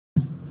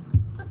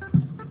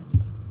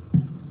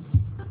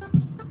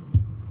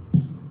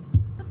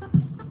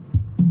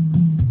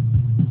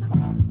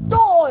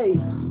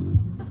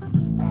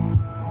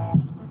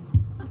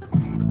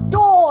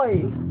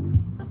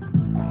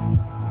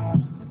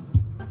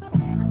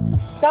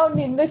Down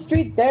in the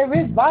street there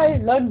is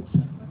violence,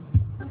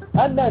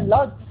 and a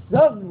lots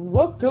of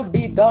work to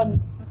be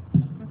done.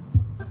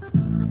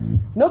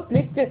 No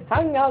place to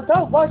hang out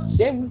or wash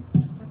in,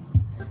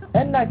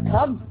 and I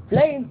can't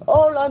blame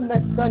all on the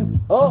sun.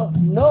 Oh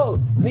no,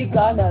 we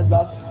gonna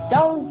rock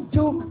down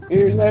to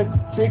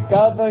Electric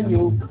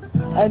Avenue,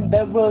 and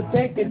then we'll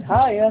take it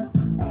higher.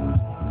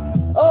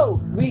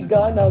 Oh, we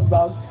gonna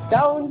rock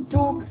down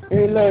to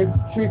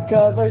Electric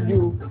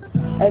Avenue,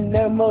 and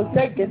then we'll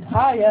take it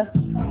higher.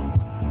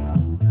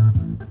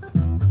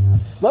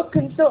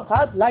 Working so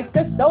hard like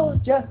a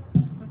soldier,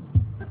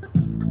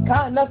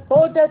 can't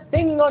afford a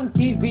thing on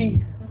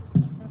TV.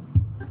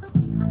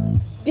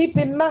 Deep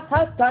in my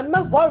heart I'm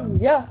a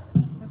warrior,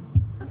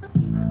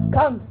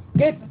 come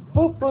get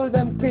food for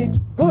them kids.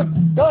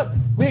 Good God,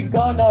 we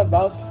gonna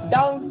rock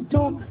down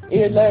to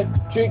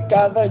Electric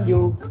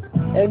Avenue,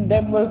 and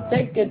then we'll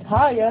take it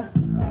higher.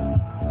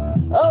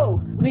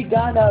 Oh, we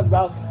gonna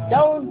rock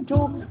down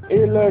to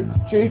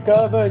Electric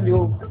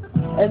Avenue,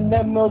 and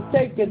then we'll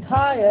take it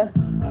higher.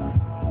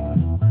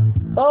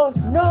 Oh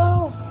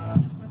no!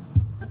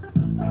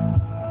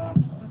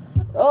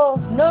 Oh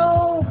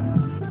no!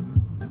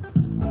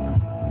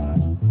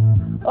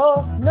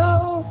 Oh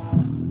no!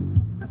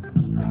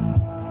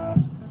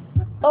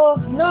 Oh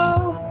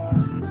no!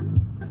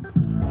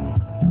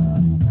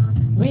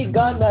 We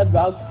gonna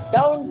rock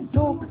down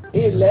to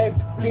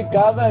Electric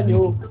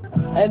Avenue,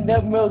 and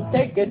then we'll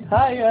take it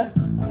higher.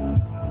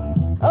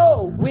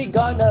 Oh, we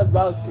gonna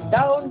rock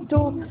down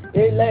to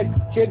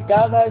Electric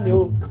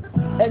Avenue,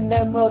 and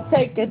then we'll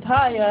take it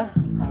higher.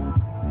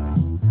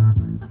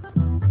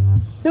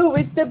 Who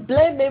is to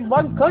blame in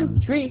one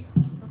country?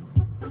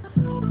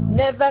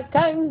 Never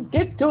can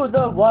get to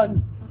the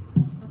one.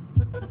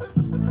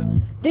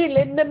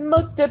 Dealing in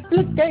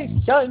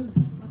multiplication,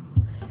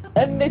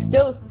 and they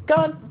still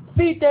can't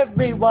feed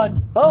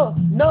everyone. Oh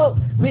no,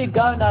 we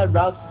gonna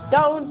rock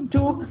down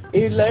to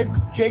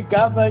Electric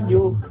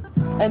Avenue,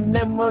 and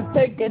then we'll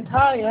take it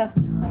higher.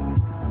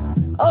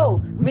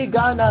 Oh, we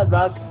gonna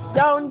rock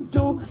down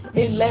to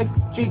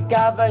Electric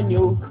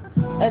Avenue,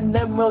 and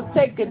then we'll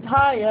take it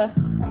higher.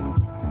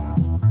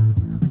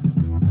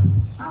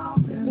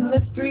 In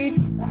the street,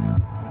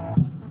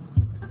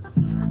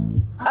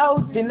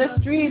 out in the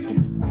street,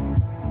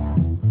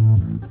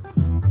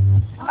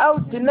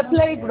 out in the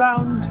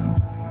playground,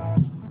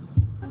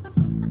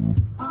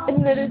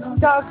 in the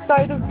dark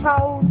side of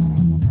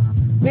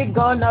town, we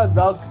gonna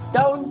rock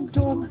down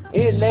to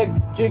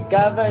Electric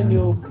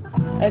Avenue,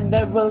 and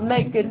then we'll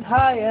make it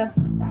higher.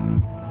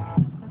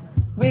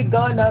 We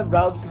gonna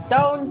rock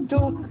down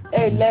to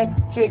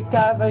Electric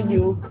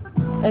Avenue,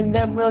 and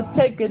then we'll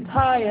take it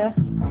higher.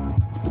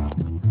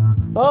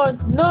 Oh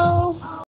no!